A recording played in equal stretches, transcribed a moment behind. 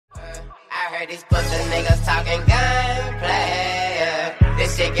heard these pussy niggas talking gunplay.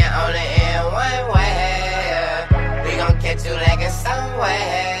 This shit can only end one way. We gon' catch you lagging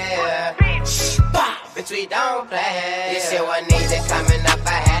somewhere. Bitch, we don't play. This shit wasn't easy coming up,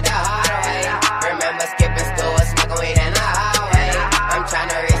 I had the hard way. Remember skipping school, smoking weed in the hallway. I'm trying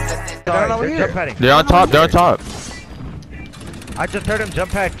to reach the system. They're on top, they're on top. I just heard him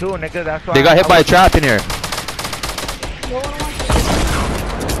jump pad too, nigga, that's why. They got hit by a trap in here.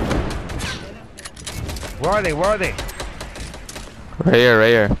 Where are they? Where are they? Right here, right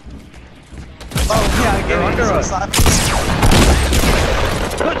here. Oh, yeah, They're under us.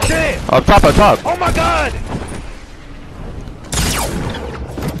 Good shit! Up top, up top. Oh my god!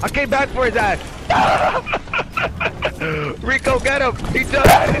 I came back for his ass. Rico, get him! He jumped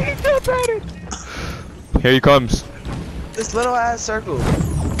at it! He jumped at it! Here he comes. This little ass circle.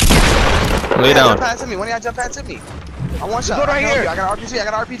 Lay down. Jump past me. When y'all jump past me? I want shot. Go right here. I got RPG. I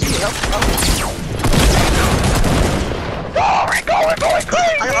got RPG. Help. Oh, Rico, we're going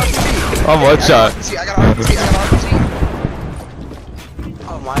crazy! I got RPG. I'm one shot. I got RPG. I got RPG.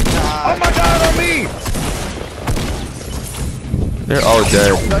 Oh my god. Oh my god, on me! They're all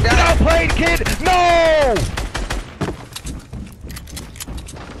dead. Get outplayed, kid! No!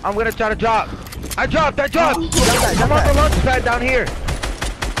 I'm gonna try to drop. I dropped! I'm on the launch pad down here.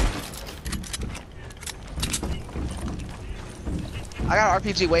 I got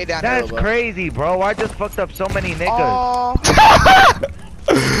RPG way down That's there. crazy, bro. I just fucked up so many niggas. Oh.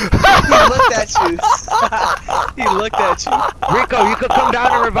 He looked at you. He looked at you. Rico, you could come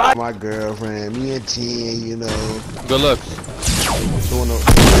down and revive my girlfriend, me and 10, you know. Good looks.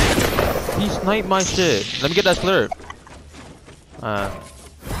 He sniped my shit. Let me get that slurp.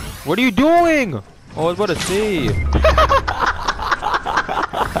 What are you doing? Oh, I was about to see.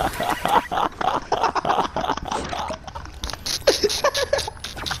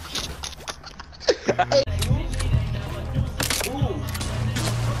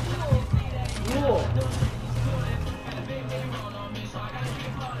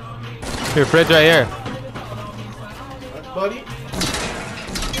 Your fridge right here. Buddy.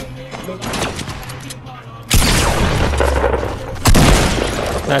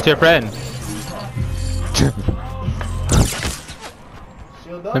 That's your friend.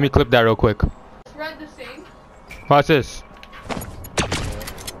 Let me clip that real quick. Watch this.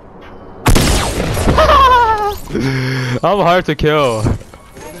 I'm hard to kill.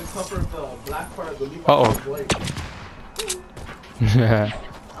 Uh-oh. Yeah.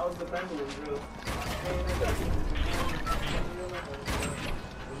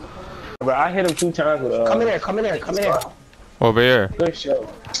 Bro, I hit him 2 times with Come in here. Over here. Good show.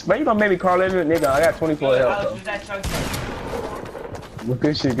 Bro, you gonna make me call every nigga. I got 24 health. Well,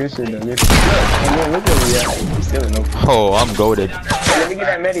 good shit though. Look at me, yeah. He's still no. Oh, I'm goated. Let me get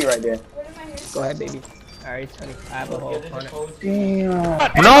that medi right there. Go ahead, baby. Alright, 25 a whole corner. Damn.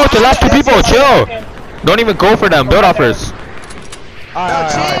 No, it's the last 2 people. Chill. Don't even go for them. Build off first.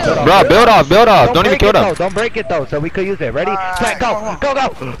 Bro, build off. Don't even kill them. Don't break it though, so we could use it. Ready? Set, go.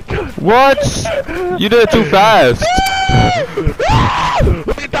 What? You did it too fast.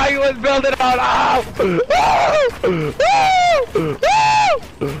 We thought you was building out.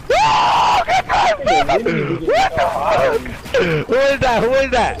 Who is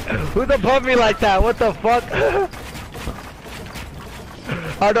that? Who's above me like that? What the fuck?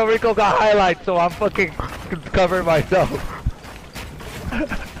 I know Rico got highlights, so I'm fucking covering myself.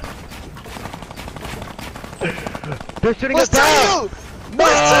 They're shooting us down!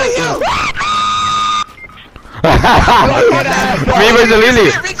 What's to you? Where's the Lily?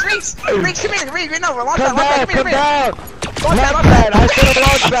 Reach, come here, Reach, no, launch Come pad, down! Launch pad, I should have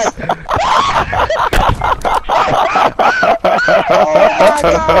launched pad! Oh my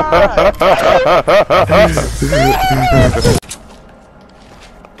god!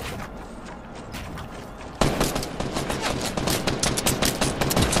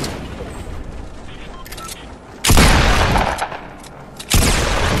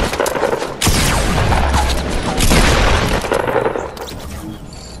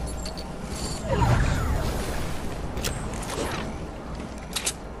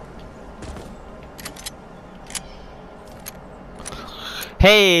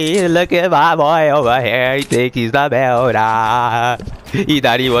 Hey, look at my boy over here. He thinks he's the builder. He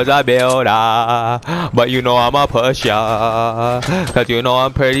thought he was a builder. But you know I'm a pusher. Cause you know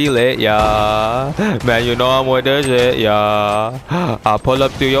I'm pretty lit, yeah. Man, you know I'm with the shit, yeah. I'll pull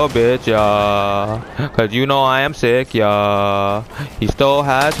up to your bitch, yeah. Cause you know I am sick, yeah. He still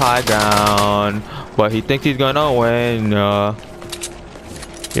has high ground. But he thinks he's gonna win, yeah.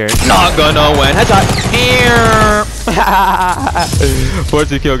 You're not gonna win. Headshot.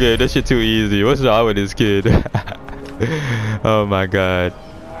 40 kill game. That shit too easy. What's wrong with this kid? Oh my god.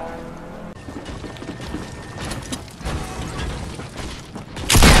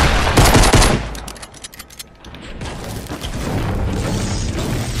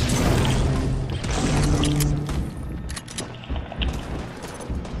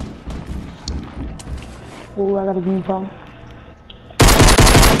 Oh, I got a green phone.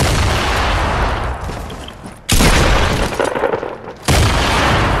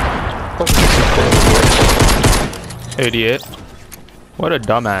 Idiot. What a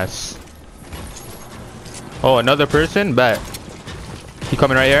dumbass. Oh, another person? Bet. He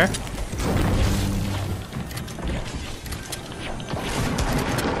coming right here?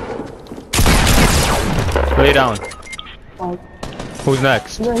 Lay down. Who's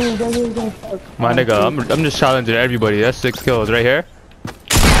next? My nigga, I'm just challenging everybody. That's 6 kills right here.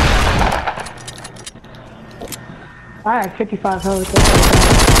 I had 55 health.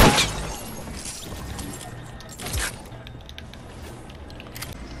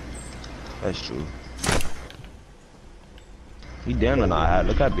 That's true. He damn near not high.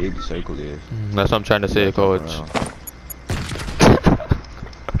 Look how big the circle is. That's what I'm trying to say, coach.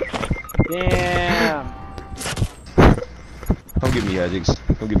 Damn. Don't give me edges.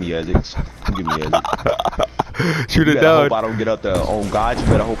 Don't give me edges. Don't give me edges. Shoot You it better down. hope I don't get up there. Oh God, you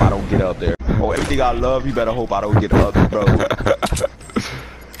better hope I don't get up there. Oh, everything I love, you better hope I don't get up, bro.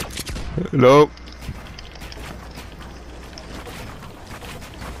 Nope.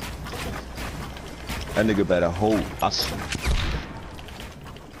 That nigga better hope.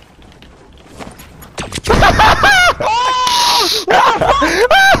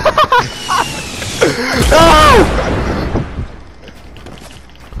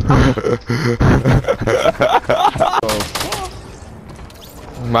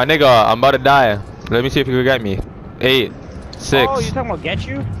 My nigga, I'm about to die. Let me see if you can get me. 8, 6. Oh, you talking about get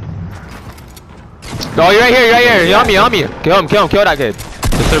you? Oh, you're right here, you're right here. You're on me, you're on me. Kill him, kill him, kill that kid.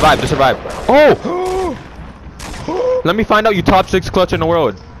 Just survive, just survive. Oh! Let me find out you top 6 clutch in the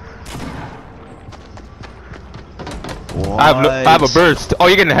world. I have a burst. Oh,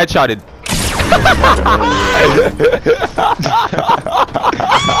 you're getting headshotted.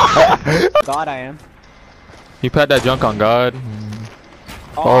 God, I am. You pat that junk on God.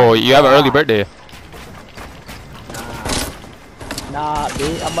 Oh, you have an early birthday. Nah,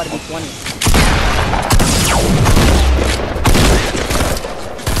 bitch, I'm about to be 20.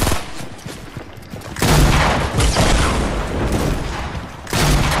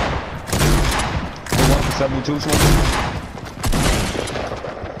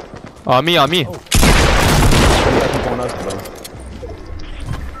 On me, on me. Oh.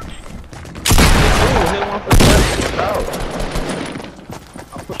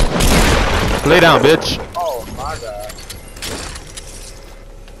 Lay down, bitch. Oh my god.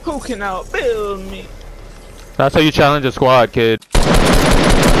 Who can outbuild me? That's how you challenge a squad, kid.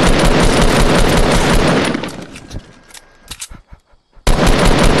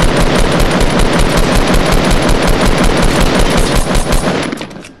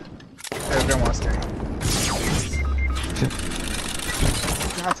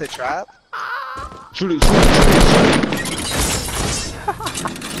 Not to trap. Shoot it.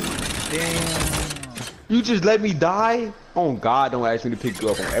 Damn. You just let me die? Oh God, don't ask me to pick you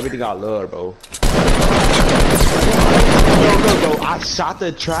up on everything I love, bro. Bro, I shot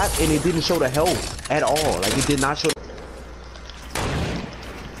the trap and it didn't show the health at all. Like it did not show.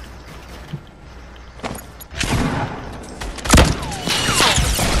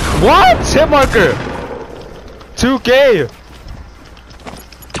 What? Hit marker. 2K.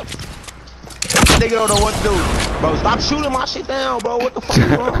 Nigga don't know what to do. Bro, stop shooting my shit down, bro. What the fuck is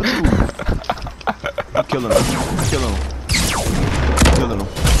wrong with you? I'm killing him. I'm killing him. I'm killing him.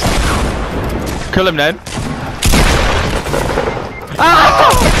 Kill him, then.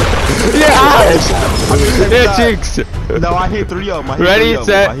 Ah! Yeah! Yeah, cheeks. No, I hit 3 of them. Ready,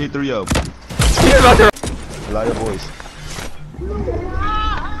 set. I hit 3 of them. I love your voice.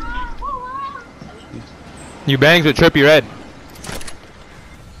 You bangs with Trippy Red.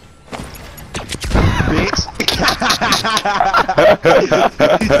 Bitch.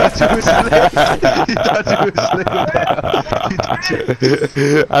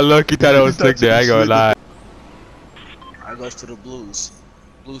 I low-key thought I was slick there, I ain't gonna lie. I goes to the Blues.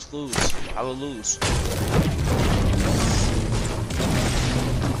 Blues lose. I will lose.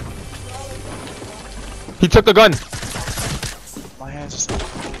 He took the gun. My hands are so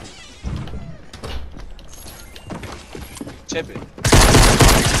cold. Chip it.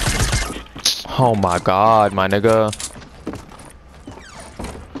 Oh my god, my nigga.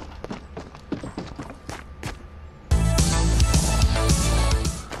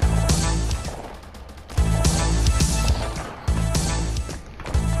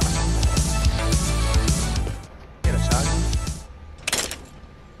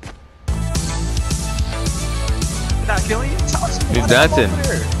 He's dancing.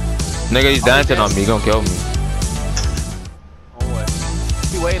 Nigga, he's dancing on me. He gonna kill me. Oh, what?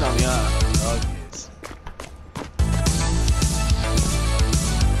 He waiting on me, huh? Oh, yes.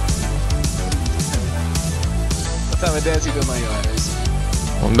 What type of dance you doing on your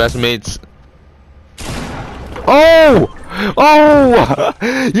ass? I'm best mates. Oh! Oh!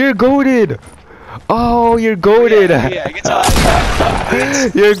 You're goated! Oh, you're goated! Yeah, get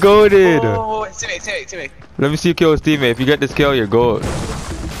to You're goated! Oh, teammate. Let me see you kill his teammate. If you get this kill, you're goat.